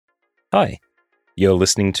Hi, you're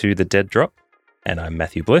listening to The Dead Drop, and I'm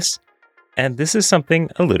Matthew Bliss, and this is something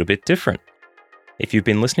a little bit different. If you've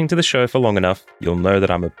been listening to the show for long enough, you'll know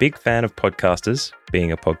that I'm a big fan of podcasters.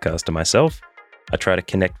 Being a podcaster myself, I try to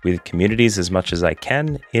connect with communities as much as I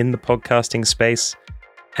can in the podcasting space,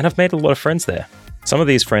 and I've made a lot of friends there. Some of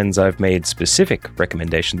these friends I've made specific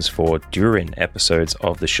recommendations for during episodes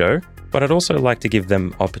of the show, but I'd also like to give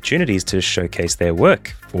them opportunities to showcase their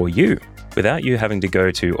work for you, without you having to go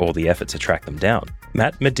to all the effort to track them down.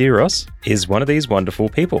 Matt Medeiros is one of these wonderful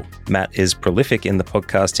people. Matt is prolific in the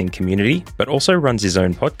podcasting community, but also runs his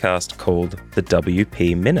own podcast called The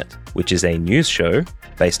WP Minute, which is a news show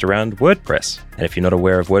based around WordPress. And if you're not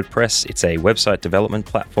aware of WordPress, it's a website development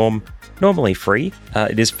platform, normally free.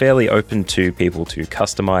 It is fairly open to people to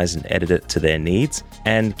customize and edit it to their needs,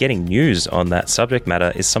 and getting news on that subject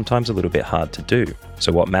matter is sometimes a little bit hard to do.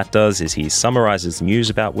 So what Matt does is he summarizes news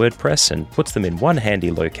about WordPress and puts them in one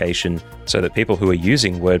handy location so that people who are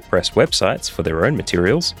using WordPress websites for their own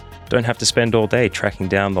materials don't have to spend all day tracking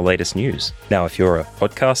down the latest news. Now, if you're a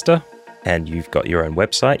podcaster and you've got your own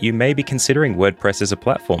website, you may be considering WordPress as a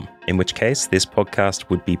platform, in which case this podcast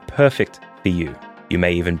would be perfect for you. You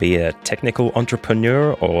may even be a technical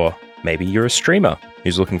entrepreneur, or maybe you're a streamer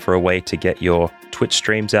who's looking for a way to get your Twitch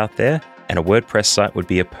streams out there, and a WordPress site would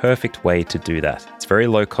be a perfect way to do that. It's very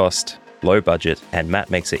low cost, low budget, and Matt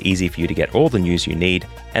makes it easy for you to get all the news you need,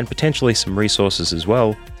 and potentially some resources as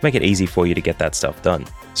well to make it easy for you to get that stuff done.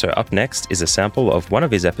 So up next is a sample of one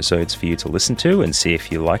of his episodes for you to listen to and see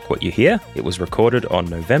if you like what you hear. It was recorded on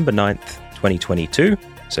November 9th, 2022,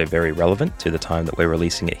 so very relevant to the time that we're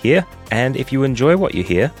releasing it here. And if you enjoy what you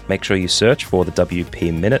hear, make sure you search for the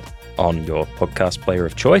WP Minute on your podcast player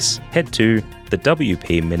of choice. Head to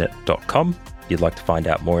thewpminute.com if you'd like to find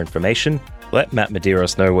out more information. Let Matt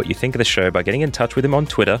Medeiros know what you think of the show by getting in touch with him on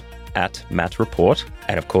Twitter @MattReport.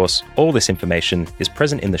 And of course, all this information is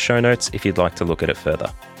present in the show notes if you'd like to look at it further.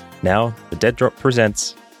 Now, The Dead Drop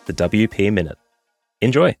presents the WP Minute.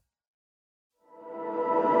 Enjoy.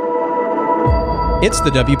 It's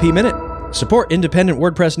the WP Minute. Support independent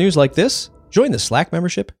WordPress news like this, join the Slack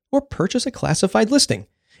membership, or purchase a classified listing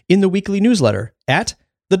in the weekly newsletter at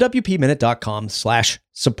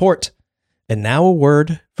thewpminute.com/support. And now a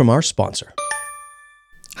word from our sponsor.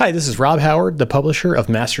 Hi, this is Rob Howard, the publisher of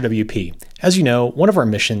Master WP. As you know, one of our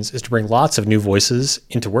missions is to bring lots of new voices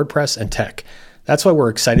into WordPress and tech. That's why we're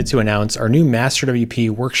excited to announce our new Master WP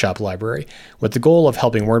workshop library, with the goal of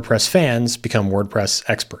helping WordPress fans become WordPress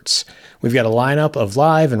experts. We've got a lineup of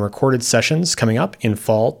live and recorded sessions coming up in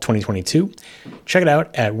fall 2022. Check it out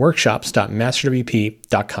at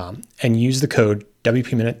workshops.masterwp.com and use the code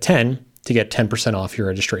WPMinute10 to get 10% off your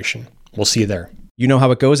registration. We'll see you there. You know how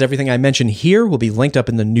it goes. Everything I mention here will be linked up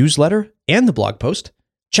in the newsletter and the blog post.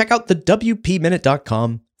 Check out the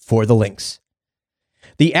WPMinute.com for the links.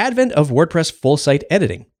 The advent of WordPress full site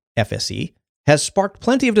editing, FSE, has sparked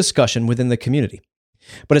plenty of discussion within the community.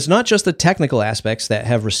 But it's not just the technical aspects that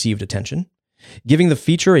have received attention. Giving the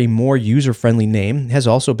feature a more user-friendly name has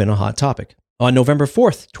also been a hot topic. On November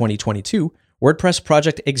 4th, 2022, WordPress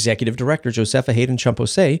Project Executive Director Josepha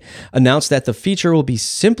Hayden-Champose announced that the feature will be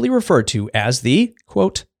simply referred to as the,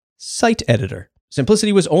 quote, site editor.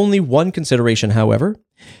 Simplicity was only one consideration, however.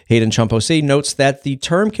 Hayden-Champose notes that the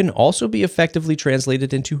term can also be effectively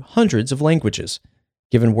translated into hundreds of languages.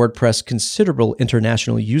 Given WordPress' considerable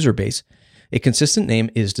international user base, a consistent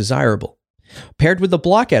name is desirable. Paired with the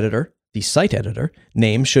block editor, the site editor,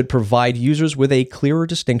 name should provide users with a clearer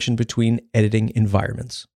distinction between editing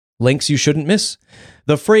environments. Links you shouldn't miss.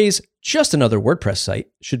 The phrase, just another WordPress site,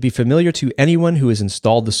 should be familiar to anyone who has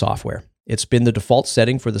installed the software. It's been the default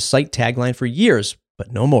setting for the site tagline for years,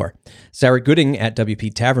 but no more. Sarah Gooding at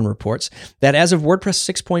WP Tavern reports that as of WordPress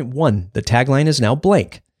 6.1, the tagline is now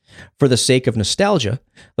blank. For the sake of nostalgia,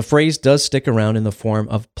 the phrase does stick around in the form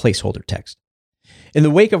of placeholder text. In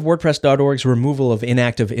the wake of WordPress.org's removal of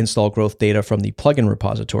inactive install growth data from the plugin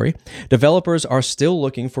repository, developers are still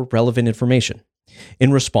looking for relevant information.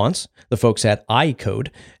 In response, the folks at iCode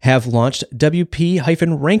have launched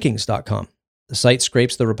wp-rankings.com. The site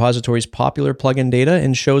scrapes the repository's popular plugin data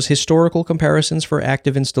and shows historical comparisons for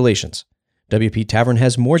active installations. WP Tavern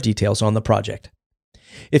has more details on the project.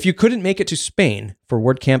 If you couldn't make it to Spain for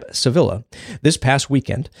WordCamp Sevilla this past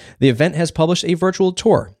weekend, the event has published a virtual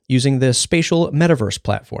tour using the Spatial Metaverse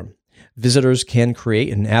platform. Visitors can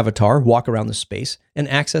create an avatar, walk around the space, and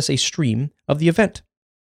access a stream of the event.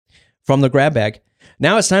 From the grab bag,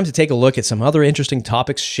 now it's time to take a look at some other interesting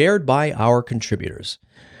topics shared by our contributors.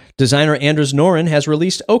 Designer Anders Noren has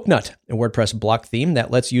released Oaknut, a WordPress block theme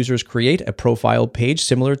that lets users create a profile page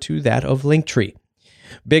similar to that of Linktree.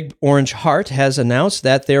 Big Orange Heart has announced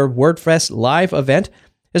that their WordPress Live event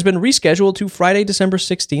has been rescheduled to Friday, December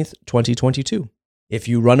 16th, 2022. If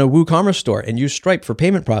you run a WooCommerce store and use Stripe for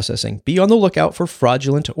payment processing, be on the lookout for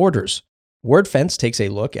fraudulent orders. WordFence takes a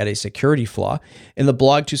look at a security flaw in the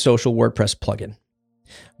Blog to Social WordPress plugin.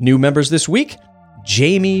 New members this week,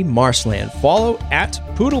 Jamie Marsland. Follow at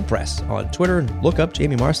PoodlePress on Twitter and look up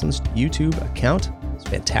Jamie Marsland's YouTube account. It's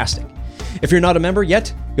fantastic. If you're not a member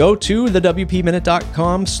yet, go to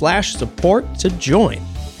thewpminute.com/support to join.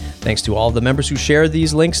 Thanks to all of the members who shared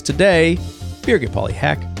these links today: Birgit Polly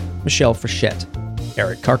Hack, Michelle Frechette,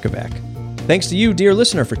 Eric Karkovac. Thanks to you, dear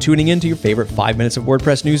listener, for tuning in to your favorite 5 minutes of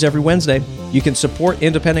WordPress news every Wednesday. You can support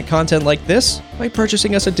independent content like this by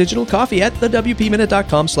purchasing us a digital coffee at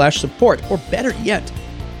thewpminute.com/support, or better yet,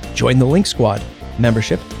 join the Link Squad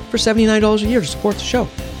membership for $79 a year to support the show.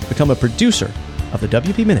 Become a producer of the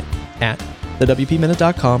WP Minute at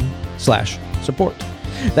thewpminute.com/support.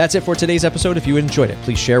 That's it for today's episode. If you enjoyed it,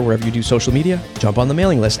 please share wherever you do social media. Jump on the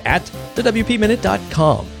mailing list at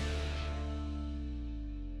thewpminute.com.